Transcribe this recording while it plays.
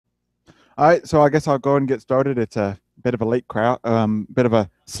All right, so I guess I'll go ahead and get started. It's a bit of a late crowd, bit of a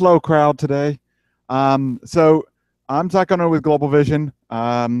slow crowd today. So I'm Zach Underwood with Global Vision.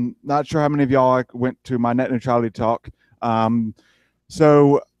 Not sure how many of y'all went to my net neutrality talk. Um,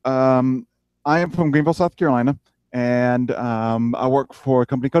 so I am from Greenville, South Carolina, and I work for a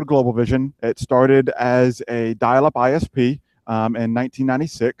company called Global Vision. It started as a dial-up ISP in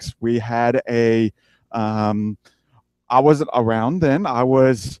 1996. We had a I wasn't around then. I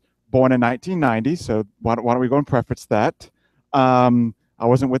was born in 1990, so why don't we go and preface that? I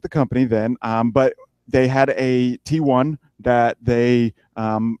wasn't with the company then, but they had a T1 that they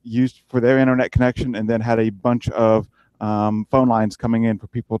used for their internet connection, and then had a bunch of phone lines coming in for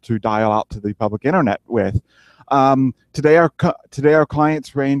people to dial out to the public internet with. Today our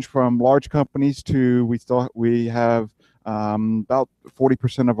clients range from large companies to we have about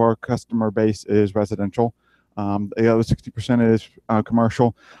 40% of our customer base is residential. The other 60% is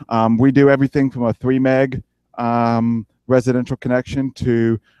commercial. We do everything from a 3 meg residential connection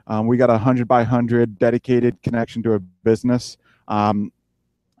to we got a 100 by 100 dedicated connection to a business.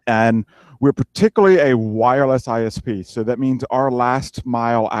 And we're particularly a wireless ISP. So that means our last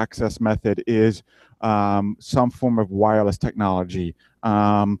mile access method is some form of wireless technology.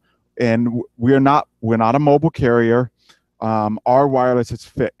 And we're not a mobile carrier. Our wireless is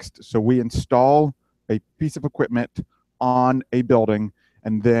fixed. So we install a piece of equipment on a building,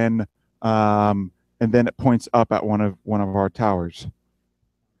 and then it points up at one of our towers.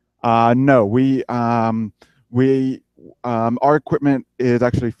 No, our equipment is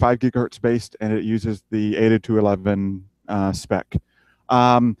actually 5 gigahertz based, and it uses the 802.11 spec.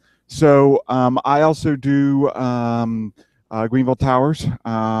 I also do Greenville Towers,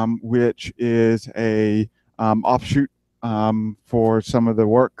 which is a offshoot for some of the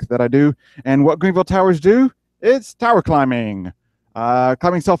work that I do. And what Greenville Towers do, it's tower climbing,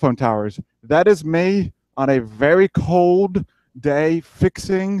 climbing cell phone towers. That is me on a very cold day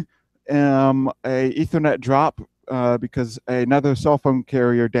fixing a Ethernet drop because another cell phone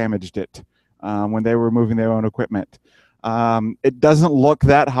carrier damaged it when they were moving their own equipment. It doesn't look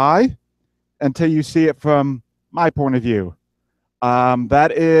that high until you see it from my point of view.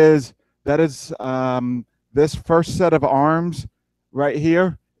 That is this first set of arms right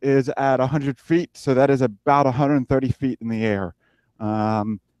here is at 100 feet, so that is about 130 feet in the air.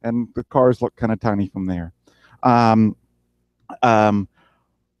 And the cars look kind of tiny from there.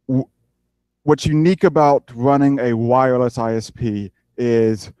 What's unique about running a wireless ISP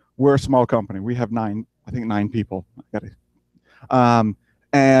is we're a small company. We have nine people.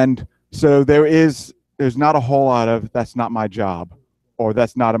 And so there's not a whole lot of that's not my job, or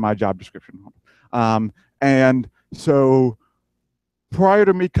that's not in my job description. And so prior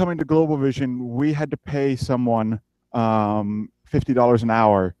to me coming to Global Vision, we had to pay someone $50 an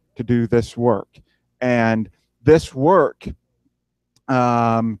hour to do this work. And this work,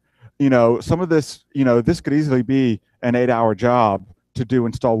 some of this, this could easily be an 8-hour job to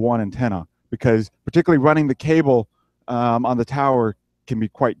install one antenna, because particularly running the cable on the tower can be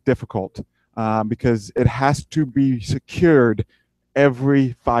quite difficult because it has to be secured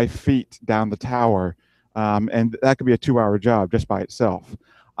every 5 feet down the tower. And that could be a 2-hour job just by itself.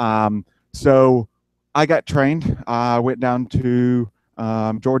 So I got trained. I went down to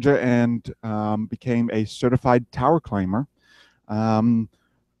Georgia and became a certified tower climber. One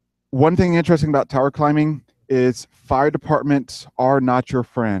thing interesting about tower climbing is fire departments are not your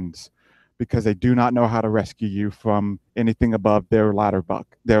friends, because they do not know how to rescue you from anything above their ladder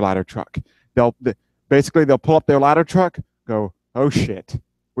truck. They'll pull up their ladder truck, go, oh shit,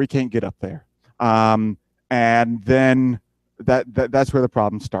 we can't get up there. And then that's where the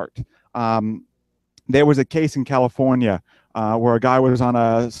problems start. There was a case in California where a guy was on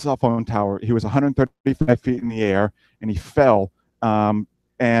a cell phone tower. He was 135 feet in the air, and he fell,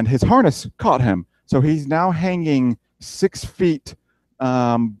 and his harness caught him. So he's now hanging 6 feet.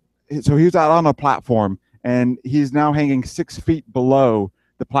 So he was out on a platform, and he's now hanging 6 feet below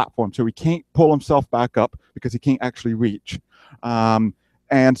the platform. So he can't pull himself back up because he can't actually reach.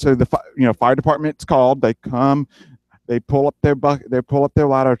 And so the fire department's called. They come, they pull up their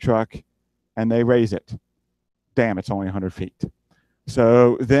ladder truck, and they raise it. Damn, it's only 100 feet.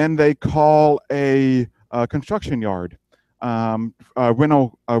 So then they call a construction yard, rental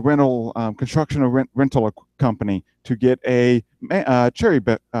company to get a cherry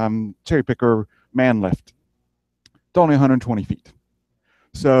picker man lift. It's only 120 feet.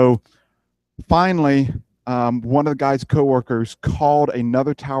 So finally, one of the guy's coworkers called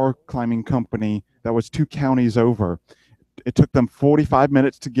another tower climbing company that was 2 counties over. It took them 45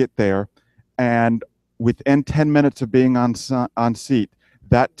 minutes to get there, and within 10 minutes of being on seat,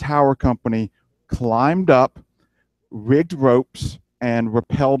 that tower company climbed up, rigged ropes, and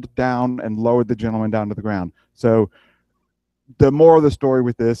rappelled down and lowered the gentleman down to the ground. So the moral of the story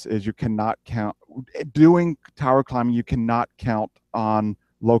with this is you cannot count, doing tower climbing, you cannot count on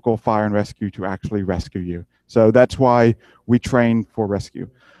local fire and rescue to actually rescue you. So that's why we train for rescue.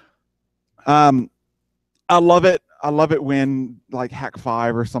 I love it. I love it when like Hack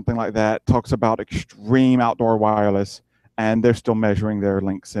 5 or something like that talks about extreme outdoor wireless and they're still measuring their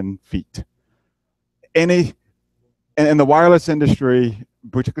links in feet. Any in the wireless industry,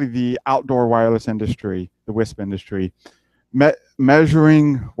 particularly the outdoor wireless industry, the WISP industry,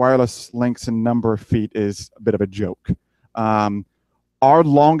 measuring wireless links in number of feet is a bit of a joke. Our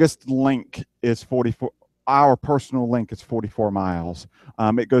longest link is 44. Our personal link is 44 miles.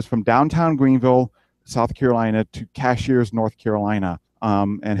 It goes from downtown Greenville, South Carolina, to Cashiers, North Carolina,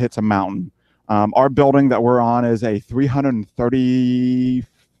 and hits a mountain. Our building that we're on is a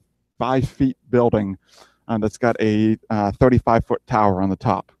 335 feet building that's got a 35-foot tower on the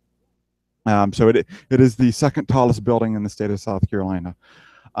top. So it is the second tallest building in the state of South Carolina.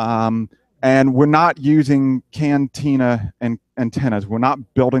 And we're not using cantina and antennas. We're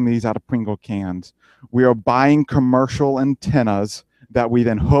not building these out of Pringle cans. We are buying commercial antennas that we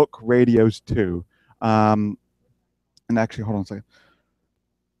then hook radios to. And actually, hold on a second.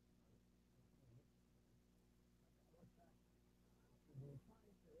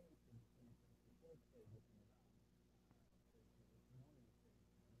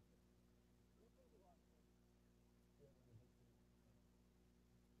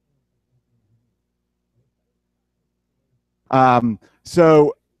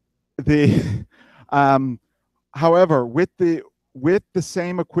 So the however, with the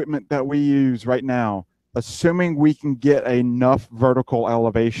same equipment that we use right now, assuming we can get enough vertical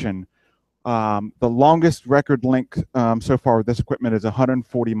elevation, the longest record link so far with this equipment is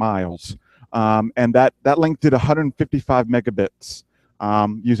 140 miles, and that link did 155 megabits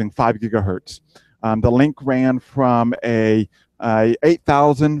using 5 gigahertz. The link ran from a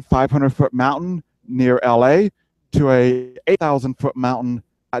 8,500 foot mountain near LA to a 8,000 foot mountain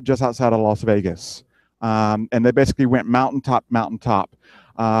just outside of Las Vegas. And they basically went mountaintop, mountaintop.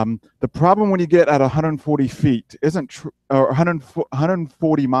 The problem when you get at 140 feet or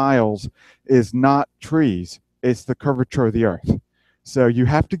 140 miles is not trees, it's the curvature of the earth. So you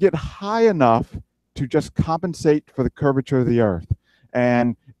have to get high enough to just compensate for the curvature of the earth.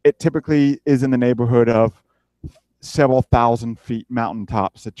 And it typically is in the neighborhood of several thousand feet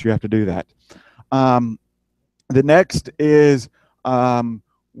mountaintops that you have to do that. The next is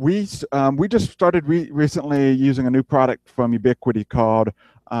we just started recently using a new product from Ubiquiti called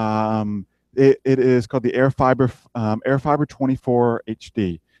it is called the AirFiber 24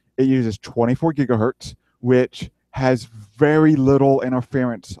 HD. It uses 24 gigahertz, which has very little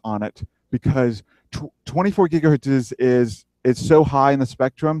interference on it because 24 gigahertz is so high in the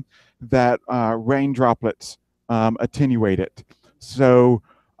spectrum that rain droplets attenuate it. So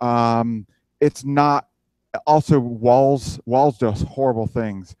it's not. Also, walls do horrible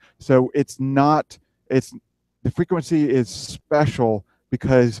things. So the frequency is special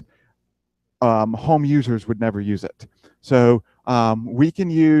because home users would never use it. So we can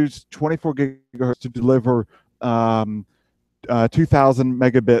use 24 gigahertz to deliver 2,000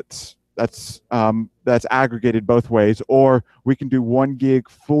 megabits. That's aggregated both ways, or we can do 1 gig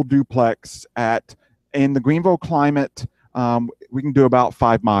full duplex in the Greenville climate. We can do about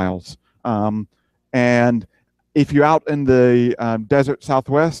 5 miles. And if you're out in the desert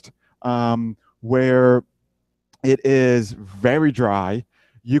Southwest, where it is very dry,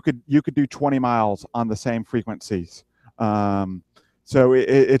 you could do 20 miles on the same frequencies. So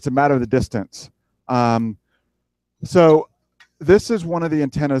it's a matter of the distance. So this is one of the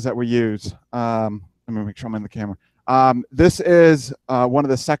antennas that we use. Let me make sure I'm in the camera. This is one of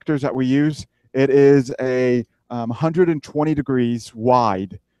the sectors that we use. It is a 120 degrees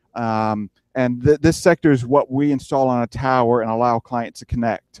wide. And this sector is what we install on a tower and allow clients to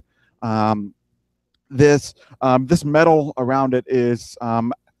connect. This metal around it is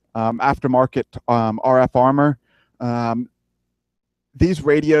aftermarket RF armor. These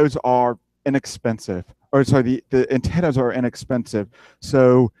radios are inexpensive, or sorry, the antennas are inexpensive,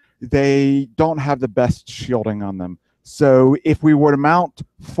 so they don't have the best shielding on them. So if we were to mount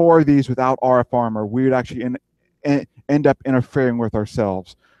 4 of these without RF armor, we would actually end up interfering with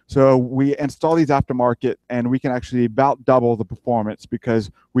ourselves. So we install these aftermarket, and we can actually about double the performance because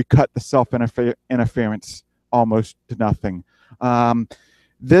we cut the self-interference almost to nothing.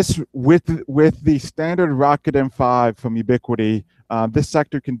 This with the standard Rocket M5 from Ubiquiti, this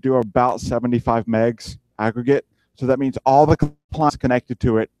sector can do about 75 megs aggregate. So that means all the clients connected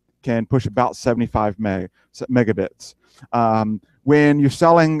to it can push about 75 megabits. When you're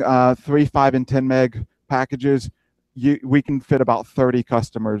selling 3, 5, and 10 meg packages, we can fit about 30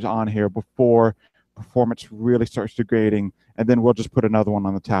 customers on here before performance really starts degrading, and then we'll just put another one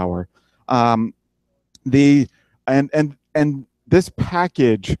on the tower. And this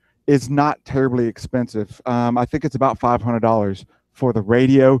package is not terribly expensive. I think it's about $500 for the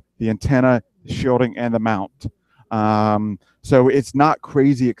radio, the antenna, the shielding, and the mount. So it's not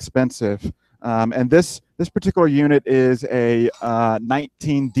crazy expensive. And this particular unit is a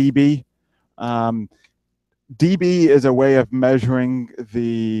 19 dB. dB is a way of measuring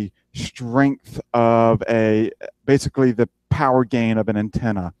the strength of basically the power gain of an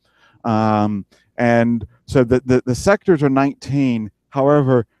antenna. And so the sectors are 19.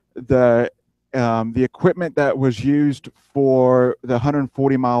 However, the equipment that was used for the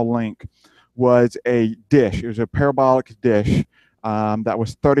 140-mile link was a dish. It was a parabolic dish that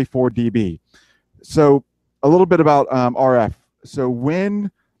was 34 dB. So a little bit about RF. So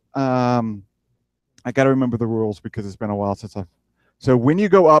when I got to remember the rules because it's been a while since so when you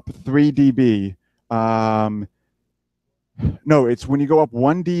go up 3 dB, no, it's when you go up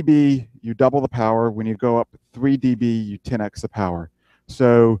 1 dB, you double the power. When you go up 3 dB, you 10x the power.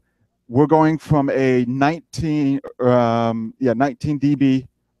 So we're going from a 19 dB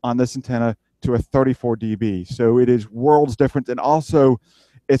on this antenna to a 34 dB. So it is worlds different, and also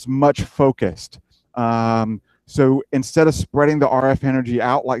it's much focused. So instead of spreading the RF energy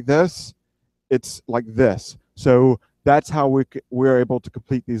out like this, it's like this. So that's how we're able to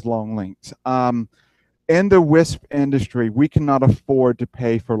complete these long links. In the WISP industry, we cannot afford to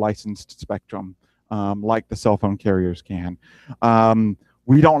pay for licensed spectrum like the cell phone carriers can.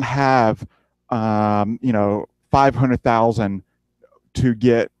 We don't have, 500,000 to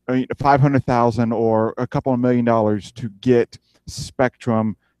get 500,000 or a couple of $1 million to get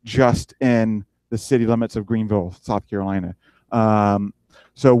spectrum just in the city limits of Greenville, South Carolina.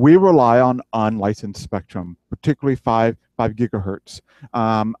 So we rely on unlicensed spectrum, particularly 5 gigahertz.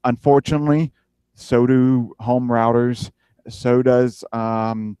 Unfortunately, so do home routers. So does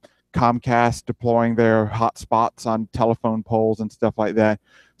Comcast deploying their hotspots on telephone poles and stuff like that.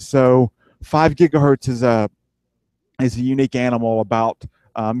 So 5 gigahertz is a unique animal. About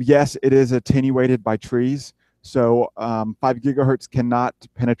yes, it is attenuated by trees. So 5 gigahertz cannot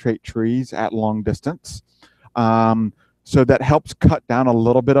penetrate trees at long distance. So that helps cut down a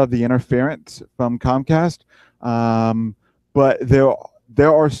little bit of the interference from Comcast. But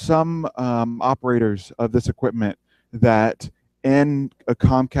there are some operators of this equipment that in a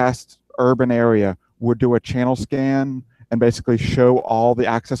Comcast urban area would do a channel scan and basically show all the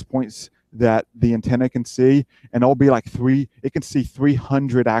access points that the antenna can see, and it'll be like it can see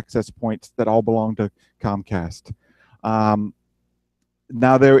 300 access points that all belong to Comcast.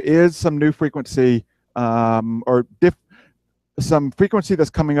 Now there is some new frequency some frequency that's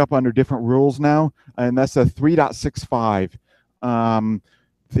coming up under different rules now, and that's a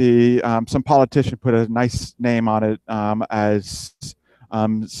 3.65. Some politician put a nice name on it as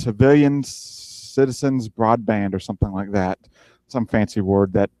civilian citizens broadband or something like that, some fancy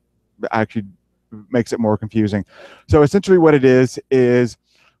word that actually makes it more confusing. So essentially what it is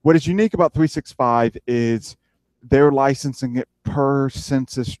what is unique about 365 is they're licensing it per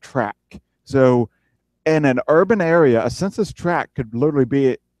census tract. So in an urban area, a census tract could literally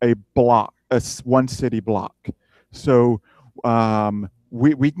be a block, one city block. So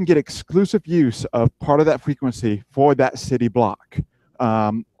we can get exclusive use of part of that frequency for that city block.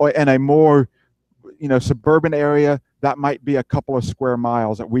 Or in a more suburban area, that might be a couple of square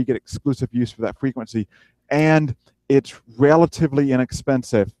miles that we get exclusive use for that frequency. And it's relatively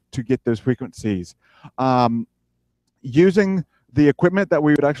inexpensive to get those frequencies. Using the equipment that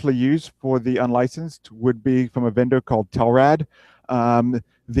we would actually use for the unlicensed would be from a vendor called Telrad.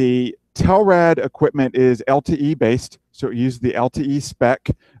 The Telrad equipment is LTE based, so it uses the LTE spec,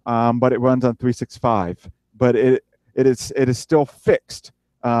 but it runs on 365. But it is still fixed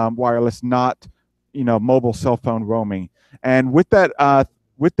wireless, not mobile cell phone roaming. And with that,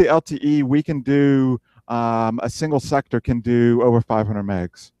 with the LTE, we can do a single sector can do over 500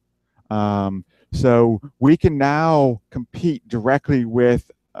 megs. So we can now compete directly with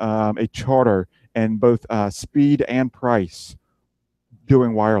a Charter in both speed and price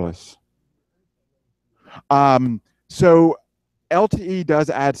doing wireless. So LTE does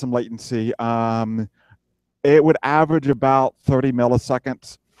add some latency. It would average about 30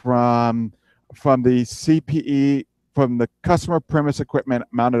 milliseconds from the CPE, from the customer premise equipment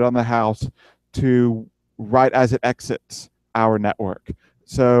mounted on the house to right as it exits our network.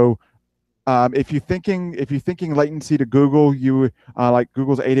 So If you're thinking latency to Google, you like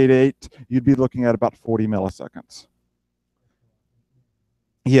Google's 888, you'd be looking at about 40 milliseconds.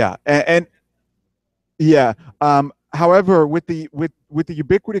 Yeah, and yeah. However, with the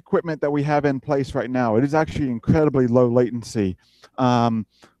ubiquity equipment that we have in place right now, it is actually incredibly low latency. Um,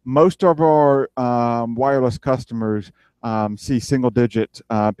 Most of our wireless customers see single digit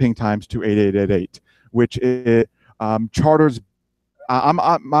ping times to 8888, which is Charter's. At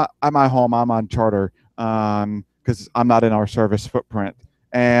my home. I'm on Charter because I'm not in our service footprint,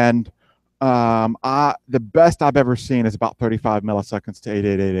 and the best I've ever seen is about 35 milliseconds to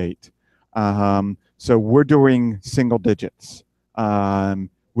 8888. So we're doing single digits,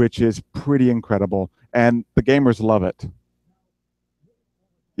 which is pretty incredible, and the gamers love it.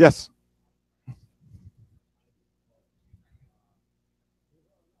 Yes,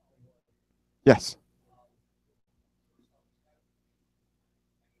 yes.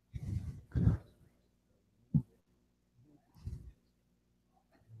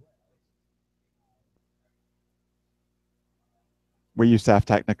 We used to have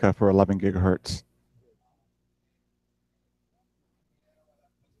Technica for 11 gigahertz.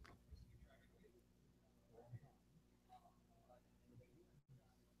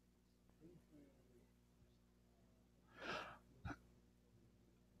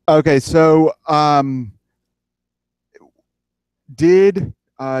 Okay, so did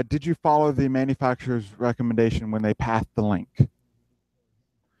you follow the manufacturer's recommendation when they passed the link?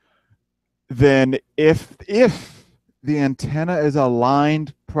 Then if the antenna is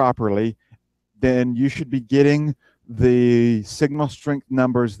aligned properly, then you should be getting the signal strength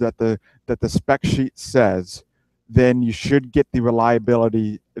numbers that the spec sheet says. Then you should get the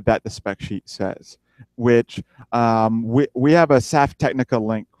reliability that the spec sheet says. Which we have a SAF Technica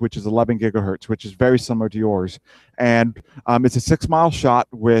link, which is 11 gigahertz, which is very similar to yours, and it's a 6 mile shot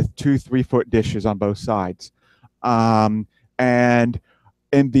with two 3 foot dishes on both sides, and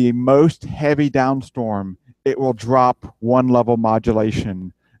in the most heavy downstorm, it will drop one level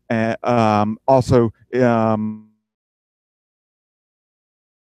modulation. Also,